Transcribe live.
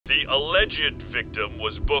alleged victim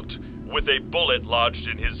was booked with a bullet lodged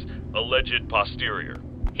in his alleged posterior.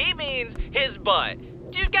 He means his butt.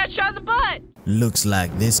 Dude got shot in the butt. Looks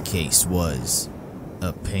like this case was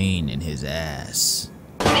a pain in his ass.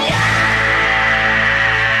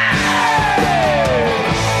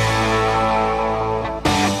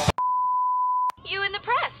 You in the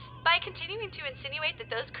press. By continuing to insinuate that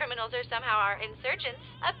those criminals are somehow our insurgents,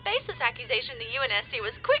 a baseless accusation the UNSC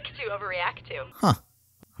was quick to overreact to. Huh.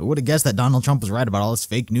 Who would have guessed that Donald Trump was right about all this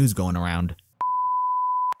fake news going around?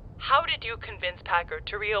 How did you convince Packard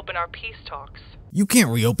to reopen our peace talks? You can't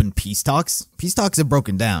reopen peace talks. Peace talks have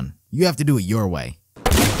broken down. You have to do it your way.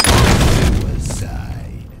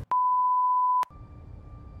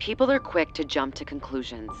 People are quick to jump to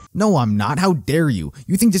conclusions. No, I'm not. How dare you?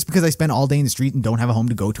 You think just because I spend all day in the street and don't have a home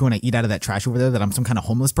to go to and I eat out of that trash over there that I'm some kind of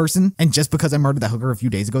homeless person? And just because I murdered that hooker a few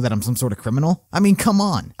days ago that I'm some sort of criminal? I mean, come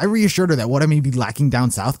on. I reassured her that what I may be lacking down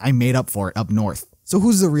south, I made up for it up north. So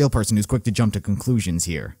who's the real person who's quick to jump to conclusions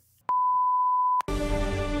here?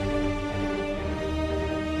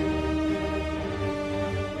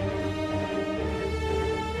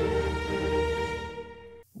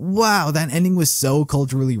 Wow, that ending was so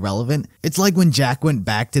culturally relevant. It's like when Jack went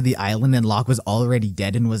back to the island and Locke was already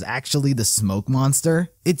dead and was actually the smoke monster.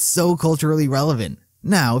 It's so culturally relevant.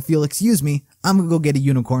 Now, if you'll excuse me, I'm gonna go get a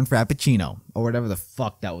unicorn frappuccino, or whatever the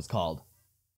fuck that was called.